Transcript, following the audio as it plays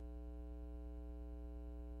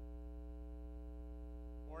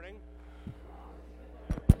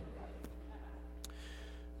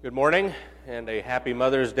Good morning, and a happy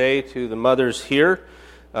Mother's Day to the mothers here.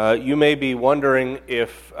 You may be wondering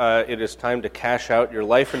if it is time to cash out your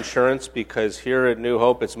life insurance, because here at New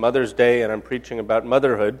Hope it's Mother's Day and I'm preaching about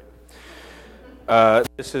motherhood.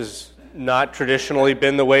 This has not traditionally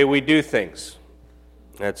been the way we do things.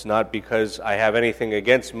 That's not because I have anything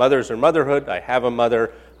against mothers or motherhood. I have a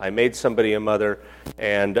mother, I made somebody a mother,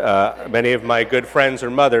 and many of my good friends are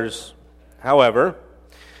mothers. However,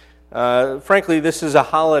 frankly, this is a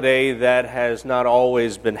holiday that has not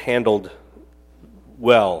always been handled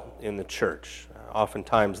well in the church.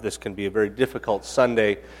 Oftentimes, this can be a very difficult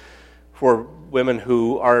Sunday for women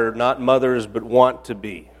who are not mothers but want to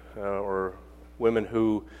be, or women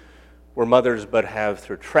who were mothers but have,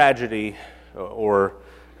 through tragedy or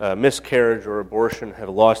miscarriage or abortion, have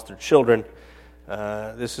lost their children.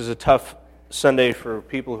 This is a tough Sunday for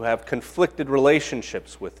people who have conflicted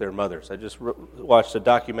relationships with their mothers. I just watched a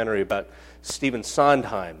documentary about Stephen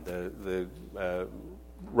Sondheim, the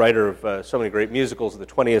writer of so many great musicals of the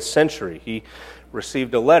 20th century. He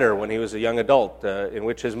received a letter when he was a young adult in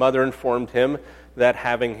which his mother informed him that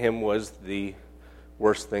having him was the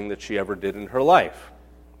worst thing that she ever did in her life.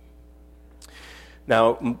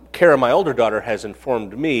 Now, Kara, my older daughter, has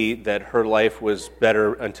informed me that her life was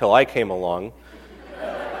better until I came along,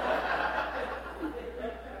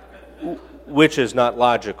 which is not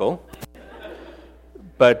logical,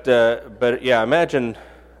 but yeah, imagine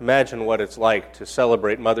what it's like to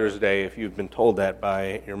celebrate Mother's Day if you've been told that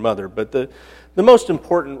by your mother. But the most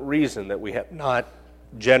important reason that we have not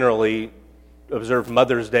generally observed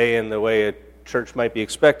Mother's Day in the way a church might be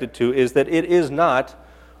expected to is that it is not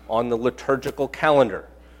on the liturgical calendar.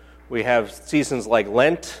 We have seasons like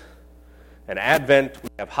Lent and Advent. We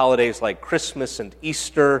have holidays like Christmas and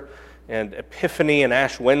Easter and Epiphany and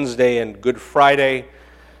Ash Wednesday and Good Friday.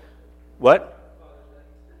 What?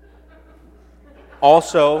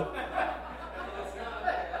 Also,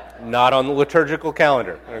 not on the liturgical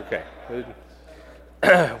calendar. Okay.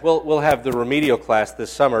 We'll have the remedial class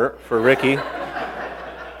this summer for Ricky.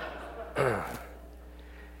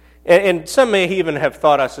 And some may even have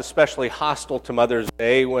thought us especially hostile to Mother's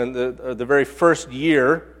Day when the very first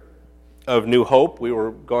year of New Hope, we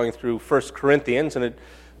were going through 1 Corinthians, and it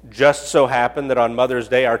just so happened that on Mother's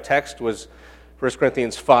Day our text was 1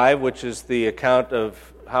 Corinthians 5, which is the account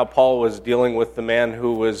of how Paul was dealing with the man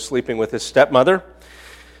who was sleeping with his stepmother.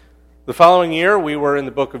 The following year we were in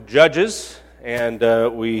the book of Judges, and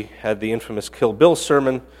we had the infamous Kill Bill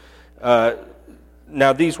sermon.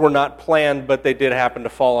 Now these were not planned, but they did happen to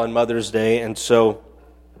fall on Mother's Day, and so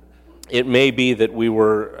it may be that we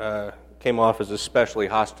came off as especially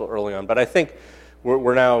hostile early on. But I think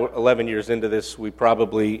we're now 11 years into this. We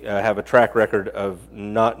probably have a track record of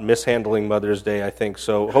not mishandling Mother's Day, I think.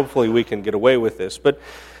 So hopefully we can get away with this. But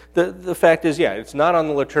the fact is, yeah, it's not on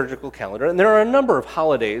the liturgical calendar. And there are a number of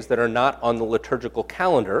holidays that are not on the liturgical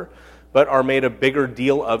calendar, but are made a bigger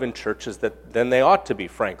deal of in churches than they ought to be,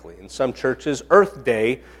 frankly. In some churches, Earth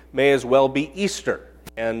Day may as well be Easter.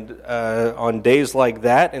 And on days like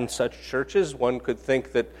that, in such churches, one could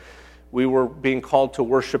think that we were being called to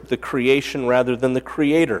worship the creation rather than the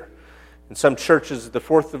Creator. In some churches, the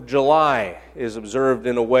 4th of July is observed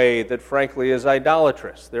in a way that, frankly, is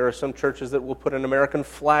idolatrous. There are some churches that will put an American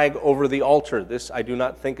flag over the altar. This, I do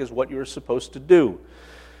not think, is what you're supposed to do.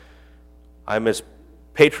 I'm as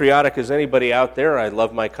patriotic as anybody out there. I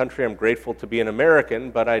love my country. I'm grateful to be an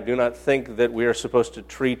American, but I do not think that we are supposed to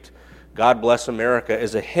treat God Bless America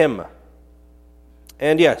as a hymn.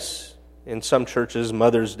 And yes, in some churches,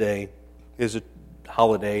 Mother's Day is a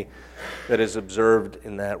holiday that is observed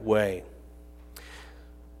in that way.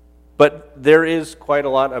 But there is quite a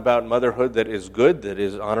lot about motherhood that is good, that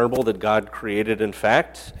is honorable, that God created, in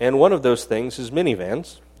fact, and one of those things is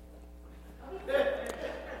minivans.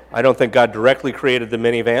 I don't think God directly created the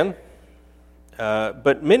minivan,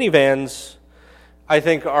 but minivans, I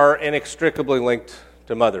think, are inextricably linked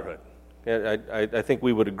to motherhood. I think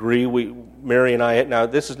we would agree. Mary and I, now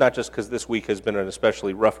this is not just because this week has been an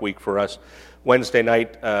especially rough week for us. Wednesday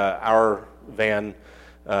night, our van,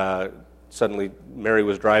 suddenly Mary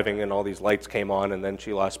was driving and all these lights came on, and then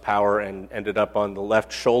she lost power and ended up on the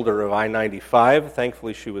left shoulder of I-95.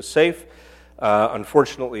 Thankfully, she was safe.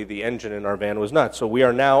 Unfortunately, the engine in our van was not. So we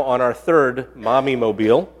are now on our third mommy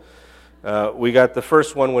mobile. We got the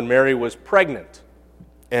first one when Mary was pregnant.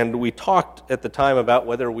 And we talked at the time about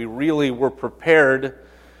whether we really were prepared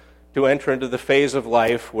to enter into the phase of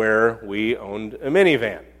life where we owned a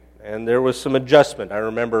minivan. And there was some adjustment. I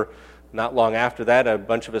remember not long after that, a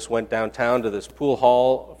bunch of us went downtown to this pool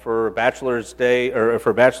hall for a bachelor's day, or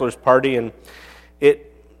for a bachelor's party, and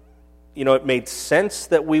it it made sense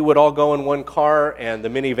that we would all go in one car, and the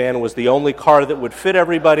minivan was the only car that would fit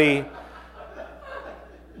everybody,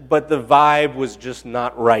 but the vibe was just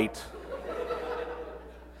not right.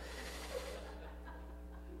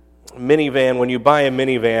 Minivan, when you buy a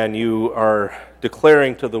minivan, you are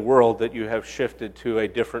declaring to the world that you have shifted to a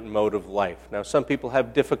different mode of life. Now, some people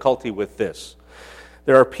have difficulty with this.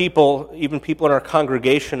 There are people, even people in our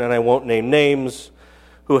congregation, and I won't name names,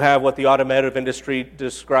 who have what the automotive industry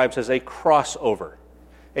describes as a crossover.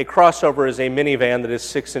 A crossover is a minivan that is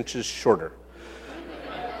 6 inches shorter.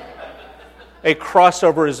 A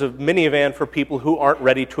crossover is a minivan for people who aren't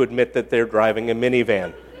ready to admit that they're driving a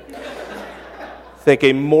minivan. I think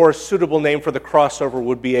a more suitable name for the crossover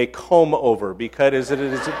would be a comb-over, because it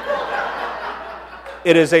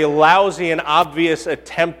is a lousy and obvious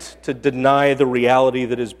attempt to deny the reality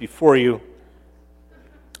that is before you.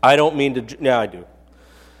 I don't mean to... Yeah, I do.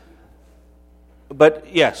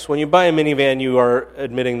 But yes, when you buy a minivan, you are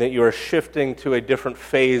admitting that you are shifting to a different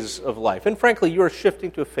phase of life. And frankly, you are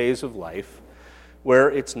shifting to a phase of life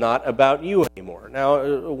where it's not about you anymore. Now,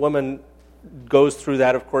 a woman goes through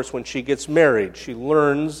that, of course, when she gets married. She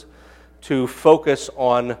learns to focus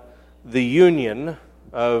on the union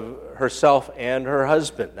of herself and her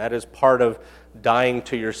husband. That is part of dying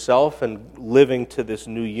to yourself and living to this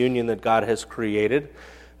new union that God has created.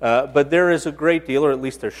 But there is a great deal, or at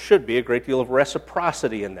least there should be, a great deal of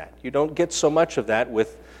reciprocity in that. You don't get so much of that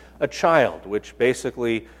with a child, which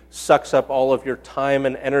basically sucks up all of your time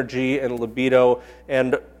and energy and libido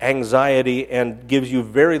and anxiety and gives you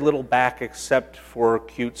very little back except for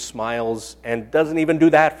cute smiles, and doesn't even do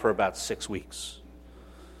that for about 6 weeks.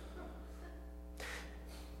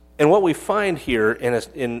 And what we find here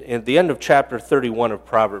in the end of chapter 31 of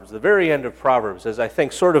Proverbs, the very end of Proverbs, is, I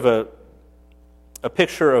think, sort of a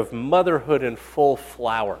picture of motherhood in full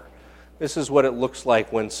flower. This is what it looks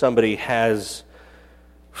like when somebody has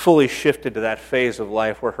fully shifted to that phase of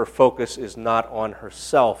life where her focus is not on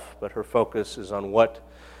herself, but her focus is on what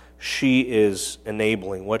she is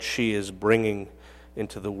enabling, what she is bringing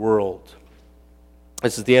into the world.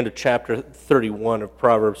 This is the end of chapter 31 of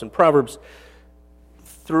Proverbs. And Proverbs,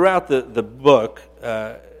 throughout the book,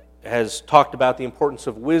 has talked about the importance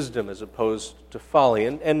of wisdom as opposed to folly.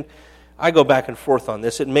 And I go back and forth on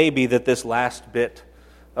this. It may be that this last bit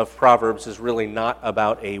of Proverbs is really not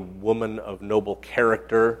about a woman of noble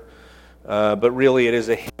character, but really it is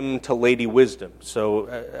a hymn to Lady Wisdom. So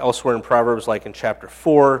elsewhere in Proverbs, like in chapter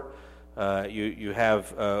 4, you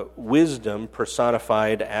have wisdom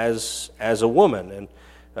personified as a woman.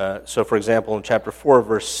 And so, for example, in chapter 4,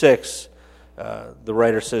 verse 6, the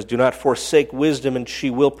writer says, "Do not forsake wisdom, and she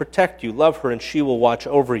will protect you. Love her, and she will watch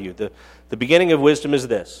over you." The beginning of wisdom is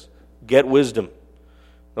this: get wisdom.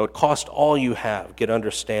 Though it cost all you have, get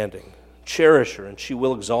understanding. Cherish her, and she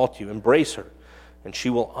will exalt you. Embrace her, and she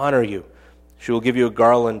will honor you. She will give you a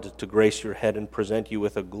garland to grace your head and present you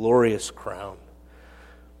with a glorious crown.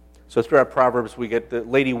 So throughout Proverbs, we get the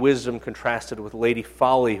Lady Wisdom contrasted with Lady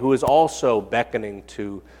Folly, who is also beckoning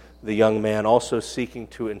to the young man, also seeking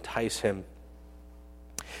to entice him.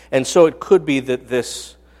 And so it could be that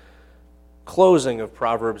this closing of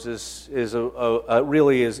Proverbs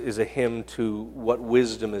really is a hymn to what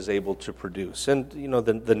wisdom is able to produce. And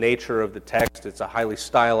the nature of the text, it's a highly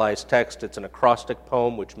stylized text. It's an acrostic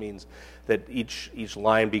poem, which means that each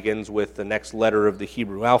line begins with the next letter of the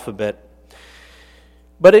Hebrew alphabet.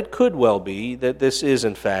 But it could well be that this is,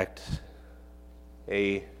 in fact,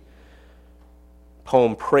 a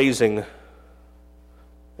poem praising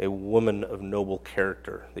a woman of noble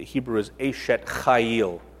character. The Hebrew is Eshet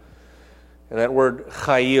Chayil. And that word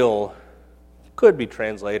chayil could be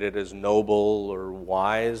translated as noble or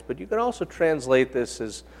wise, but you could also translate this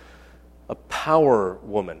as a power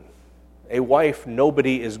woman, a wife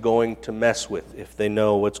nobody is going to mess with if they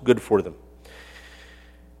know what's good for them.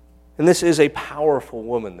 And this is a powerful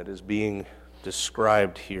woman that is being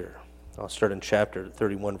described here. I'll start in chapter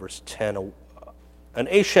 31, verse 10. An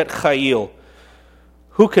Eshet Chayil,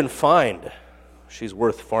 who can find? She's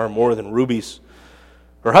worth far more than rubies.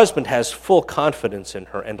 Her husband has full confidence in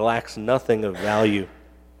her and lacks nothing of value.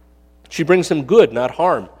 She brings him good, not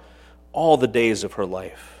harm, all the days of her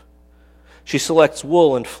life. She selects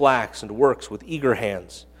wool and flax and works with eager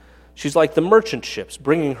hands. She's like the merchant ships,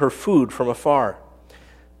 bringing her food from afar.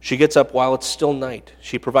 She gets up while it's still night.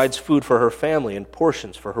 She provides food for her family and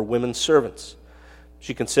portions for her women servants.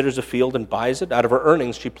 She considers a field and buys it. Out of her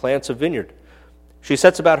earnings, she plants a vineyard. She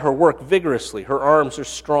sets about her work vigorously. Her arms are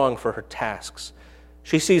strong for her tasks.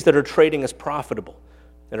 She sees that her trading is profitable,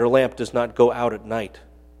 and her lamp does not go out at night.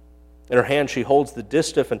 In her hand she holds the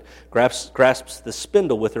distaff and grasps the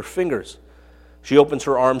spindle with her fingers. She opens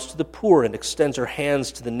her arms to the poor and extends her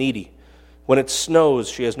hands to the needy. When it snows,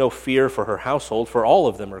 she has no fear for her household, for all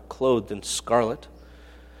of them are clothed in scarlet.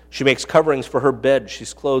 She makes coverings for her bed.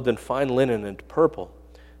 She's clothed in fine linen and purple.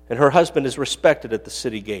 And her husband is respected at the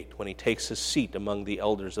city gate when he takes his seat among the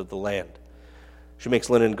elders of the land. She makes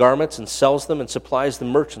linen garments and sells them and supplies the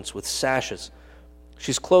merchants with sashes.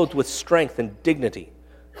 She's clothed with strength and dignity.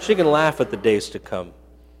 She can laugh at the days to come.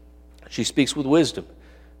 She speaks with wisdom,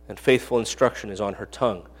 and faithful instruction is on her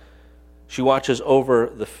tongue. She watches over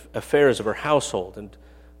the affairs of her household and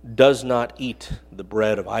does not eat the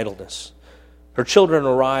bread of idleness. Her children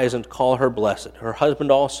arise and call her blessed, her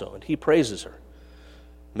husband also, and he praises her.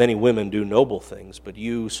 Many women do noble things, but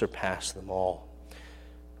you surpass them all.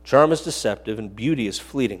 Charm is deceptive and beauty is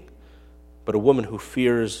fleeting, but a woman who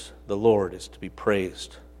fears the Lord is to be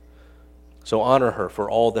praised. So honor her for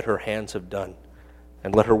all that her hands have done,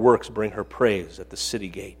 and let her works bring her praise at the city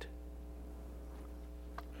gate.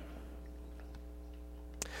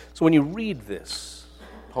 So when you read this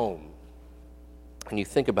poem and you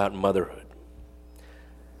think about motherhood,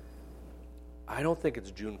 I don't think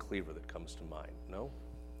it's June Cleaver that comes to mind, no?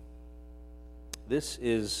 This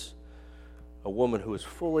is a woman who has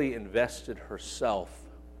fully invested herself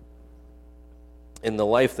in the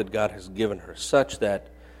life that God has given her, such that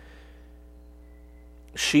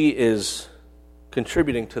she is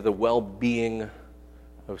contributing to the well-being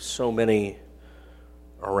of so many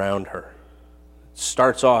around her. It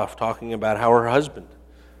starts off talking about how her husband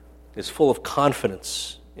is full of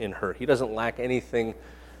confidence in her. He doesn't lack anything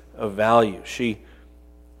of value. She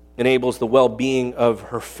enables the well-being of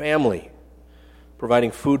her family,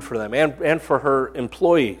 providing food for them and for her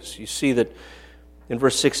employees. You see that in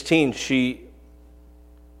verse 16, she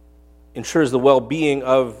ensures the well-being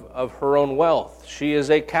of her own wealth. She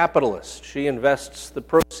is a capitalist. She invests the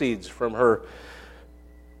proceeds from her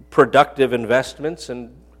productive investments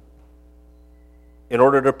and in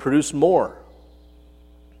order to produce more.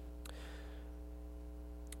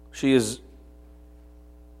 She is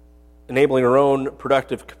enabling her own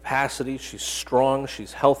productive capacity. She's strong.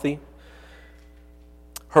 She's healthy.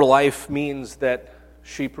 Her life means that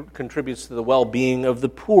she contributes to the well-being of the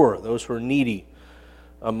poor, those who are needy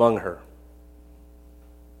among her.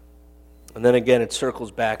 And then again, it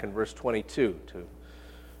circles back in verse 22 to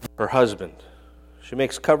her husband. She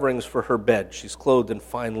makes coverings for her bed. She's clothed in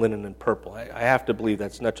fine linen and purple. I have to believe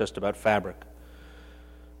that's not just about fabric.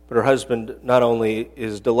 But her husband not only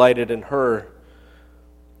is delighted in her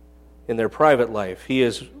in their private life, he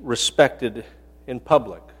is respected in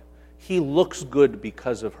public. He looks good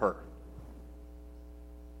because of her.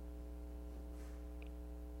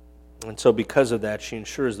 And so because of that, she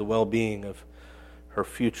ensures the well-being of her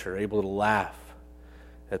future, able to laugh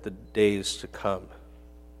at the days to come.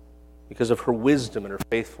 Because of her wisdom and her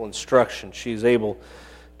faithful instruction, she is able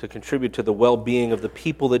to contribute to the well-being of the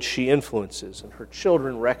people that she influences. And her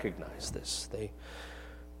children recognize this. They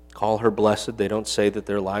call her blessed. They don't say that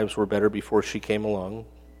their lives were better before she came along.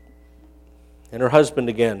 And her husband,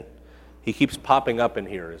 again, he keeps popping up in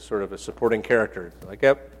here as sort of a supporting character. Like,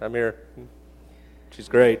 yep, I'm here. She's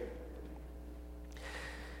great.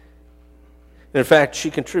 And in fact, she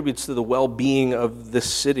contributes to the well-being of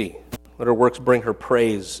this city. Let her works bring her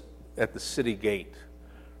praise at the city gate.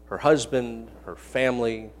 Her husband, her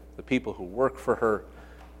family, the people who work for her,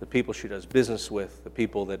 the people she does business with, the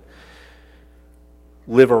people that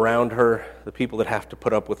live around her, the people that have to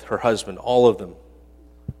put up with her husband, all of them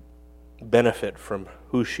benefit from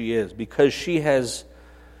who she is because she has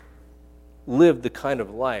lived the kind of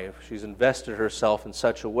life. She's invested herself in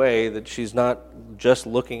such a way that she's not just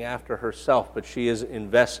looking after herself, but she is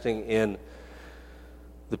investing in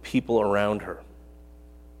the people around her.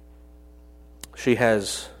 She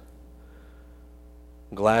has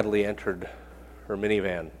gladly entered her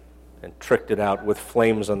minivan and tricked it out with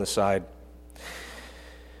flames on the side.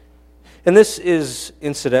 And this is,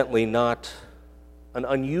 incidentally, not an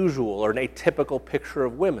unusual or an atypical picture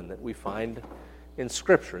of women that we find in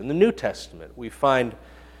Scripture. In the New Testament, we find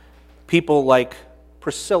people like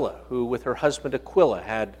Priscilla, who with her husband Aquila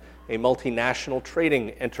had a multinational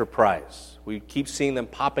trading enterprise. We keep seeing them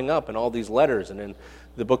popping up in all these letters and in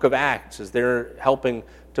the book of Acts as they're helping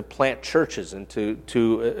to plant churches and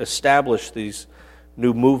to establish these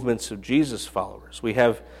new movements of Jesus followers. We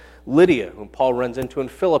have Lydia, whom Paul runs into in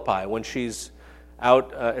Philippi when she's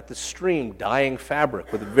out at the stream dyeing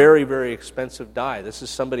fabric with a very, very expensive dye. This is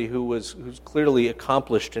somebody who's clearly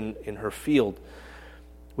accomplished in her field.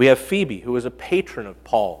 We have Phoebe, who is a patron of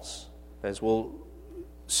Paul's, as we'll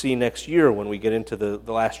see next year when we get into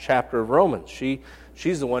the last chapter of Romans.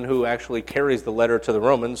 She's the one who actually carries the letter to the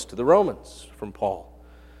Romans from Paul.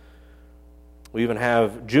 We even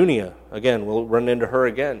have Junia. Again, we'll run into her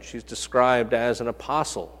again. She's described as an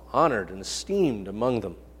apostle, honored and esteemed among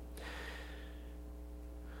them.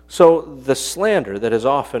 So the slander that has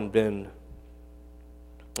often been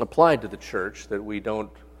applied to the church, that we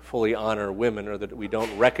don't fully honor women or that we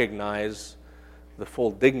don't recognize the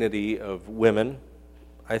full dignity of women,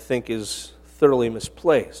 I think is thoroughly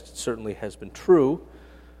misplaced. It certainly has been true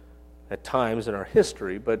at times in our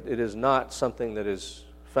history, but it is not something that is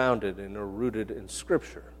founded in or rooted in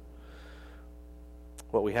Scripture.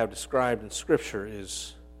 What we have described in Scripture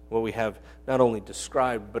is what we have not only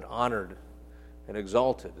described but honored and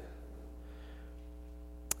exalted,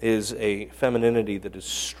 is a femininity that is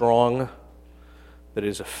strong, that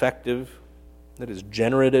is effective, that is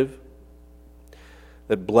generative,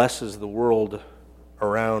 that blesses the world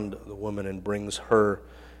around the woman and brings her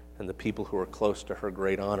and the people who are close to her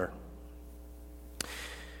great honor.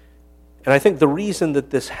 And I think the reason that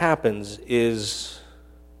this happens is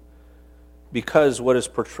because what is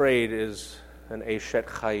portrayed is an Eshet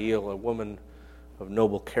Chayil, a woman of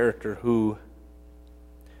noble character who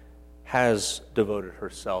has devoted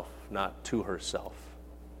herself not to herself,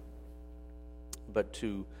 but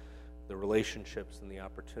to the relationships and the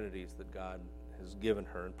opportunities that God has given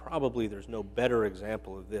her. And probably there's no better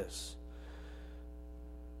example of this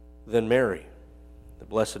than Mary, the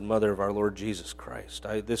Blessed Mother of our Lord Jesus Christ.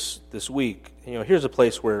 This week, here's a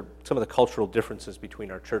place where some of the cultural differences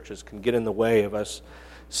between our churches can get in the way of us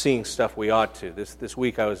seeing stuff we ought to. This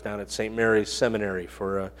week I was down at St. Mary's Seminary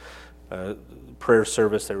for a prayer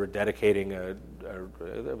service. They were dedicating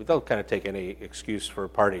they'll kind of take any excuse for a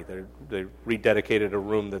party. They rededicated a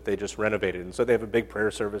room that they just renovated, and so they have a big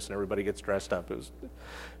prayer service and everybody gets dressed up. It was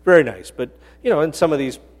very nice. But in some of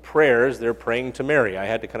these prayers they're praying to Mary. I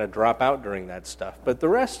had to kind of drop out during that stuff. But the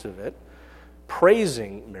rest of it,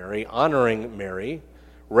 praising Mary, honoring Mary,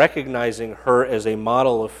 recognizing her as a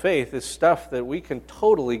model of faith, is stuff that we can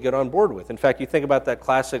totally get on board with. In fact, you think about that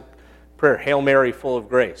classic prayer, Hail Mary, full of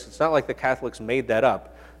grace. It's not like the Catholics made that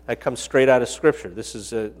up. That comes straight out of Scripture. This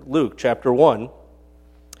is Luke chapter 1.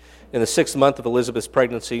 In the 6th month of Elizabeth's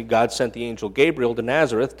pregnancy, God sent the angel Gabriel to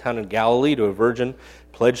Nazareth, town in Galilee, to a virgin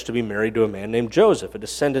pledged to be married to a man named Joseph, a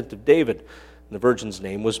descendant of David. And the virgin's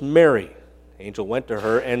name was Mary. The angel went to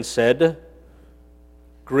her and said,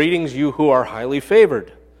 Greetings, you who are highly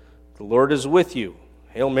favored. The Lord is with you.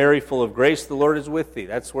 Hail Mary, full of grace, the Lord is with thee.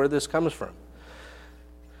 That's where this comes from.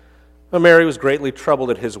 Well, Mary was greatly troubled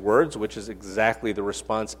at his words, which is exactly the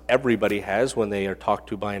response everybody has when they are talked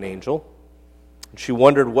to by an angel. And she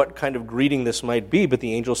wondered what kind of greeting this might be, but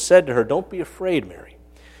the angel said to her, Don't be afraid, Mary.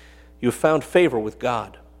 You have found favor with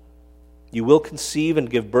God. You will conceive and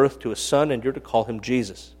give birth to a son, and you're to call him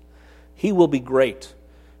Jesus. He will be great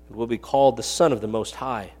and will be called the Son of the Most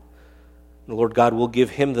High. The Lord God will give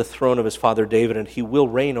him the throne of his father David, and he will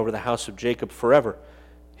reign over the house of Jacob forever.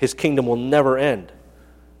 His kingdom will never end.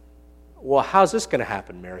 Well, how's this going to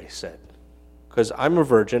happen, Mary said. Because I'm a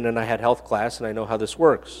virgin and I had health class and I know how this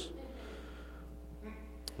works.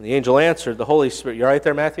 And the angel answered, the Holy Spirit, you all right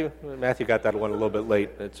there, Matthew? Matthew got that one a little bit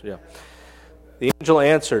late. The angel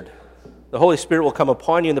answered, the Holy Spirit will come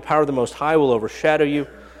upon you and the power of the Most High will overshadow you.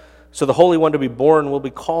 So the Holy One to be born will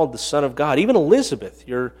be called the Son of God. Even Elizabeth,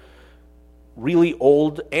 your really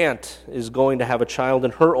old aunt, is going to have a child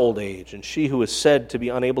in her old age. And she who is said to be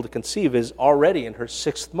unable to conceive is already in her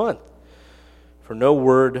 6th month. For no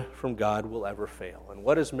word from God will ever fail. And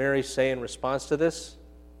what does Mary say in response to this?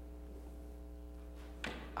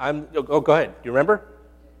 Go ahead. Do you remember?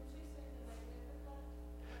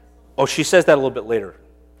 Oh, she says that a little bit later.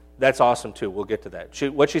 That's awesome too. We'll get to that.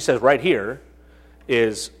 What she says right here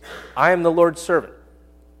is, I am the Lord's servant.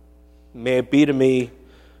 May it be to me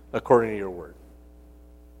according to your word.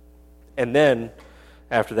 And then,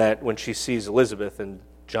 after that, when she sees Elizabeth and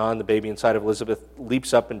John, the baby inside of Elizabeth,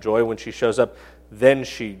 leaps up in joy when she shows up, then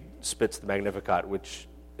she spits the Magnificat, which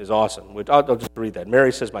is awesome. I'll just read that.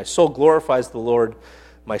 Mary says, My soul glorifies the Lord.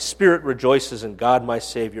 My spirit rejoices in God my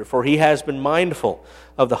Savior, for he has been mindful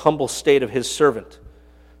of the humble state of his servant.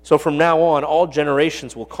 So from now on, all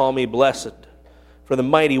generations will call me blessed, for the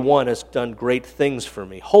Mighty One has done great things for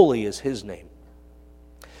me. Holy is his name.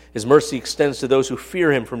 His mercy extends to those who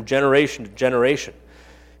fear him from generation to generation.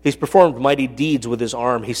 He's performed mighty deeds with his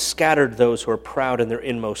arm. He's scattered those who are proud in their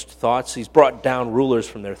inmost thoughts. He's brought down rulers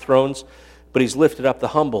from their thrones, but he's lifted up the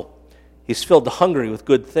humble. He's filled the hungry with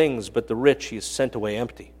good things, but the rich he has sent away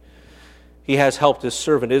empty. He has helped his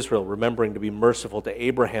servant Israel, remembering to be merciful to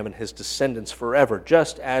Abraham and his descendants forever,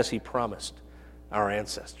 just as he promised our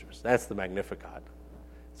ancestors. That's the Magnificat.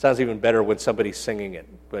 It sounds even better when somebody's singing it,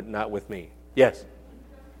 but not with me. Yes?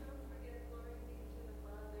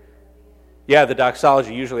 Yeah, the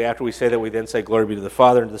doxology, usually after we say that, we then say, glory be to the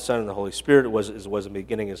Father, and to the Son, and the Holy Spirit. It was in the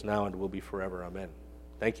beginning, is now, and will be forever. Amen.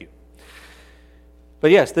 Thank you.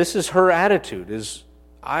 But yes, this is her attitude, is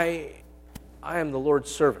I am the Lord's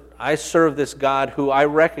servant. I serve this God who I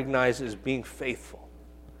recognize as being faithful,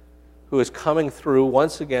 who is coming through,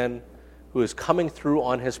 once again, who is coming through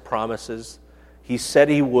on his promises. He said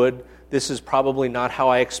he would. This is probably not how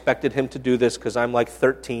I expected him to do this because I'm like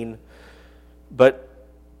 13. But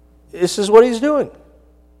this is what he's doing.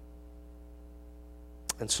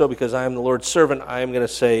 And so because I am the Lord's servant, I am going to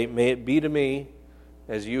say, may it be to me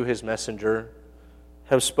as you, his messenger,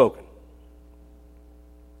 have spoken.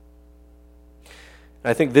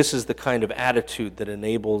 And I think this is the kind of attitude that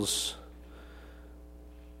enables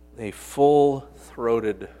a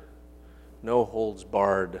full-throated,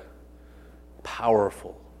 no-holds-barred,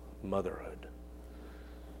 powerful motherhood,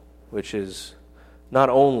 which is not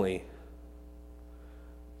only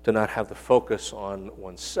to not have the focus on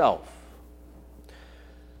oneself,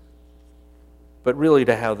 but really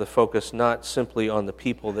to have the focus not simply on the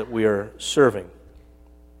people that we are serving,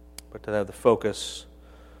 but to have the focus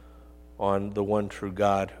on the one true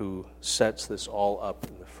God who sets this all up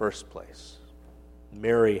in the first place.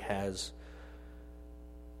 Mary has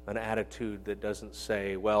an attitude that doesn't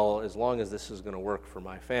say, well, as long as this is going to work for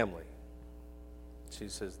my family. She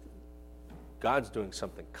says, God's doing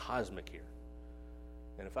something cosmic here.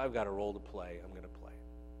 And if I've got a role to play, I'm going to play.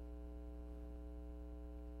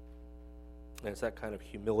 And it's that kind of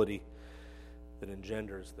humility that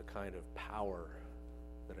engenders the kind of power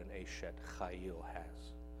that an Eshet Chayil has.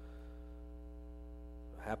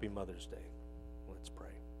 Happy Mother's Day. Let's pray.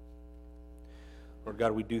 Lord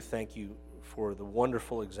God, we do thank you for the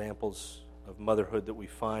wonderful examples of motherhood that we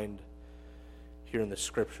find here in the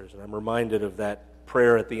Scriptures. And I'm reminded of that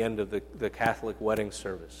prayer at the end of the Catholic wedding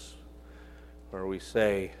service, where we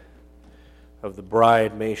say of the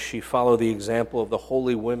bride, may she follow the example of the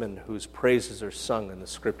holy women whose praises are sung in the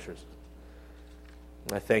Scriptures.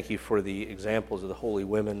 And I thank you for the examples of the holy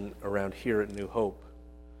women around here at New Hope,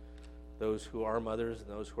 those who are mothers and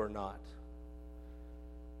those who are not,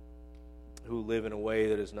 who live in a way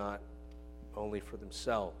that is not only for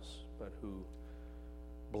themselves, but who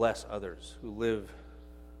bless others, who live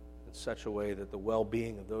in such a way that the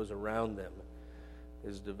well-being of those around them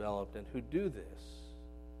is developed, and who do this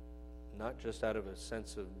not just out of a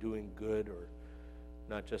sense of doing good or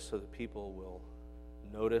not just so that people will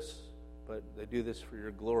notice, but they do this for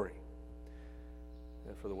your glory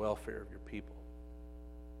and for the welfare of your people.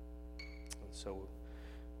 And so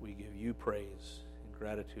we give you praise and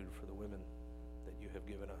gratitude for the women that you have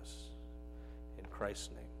given us. In Christ's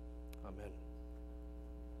name, amen.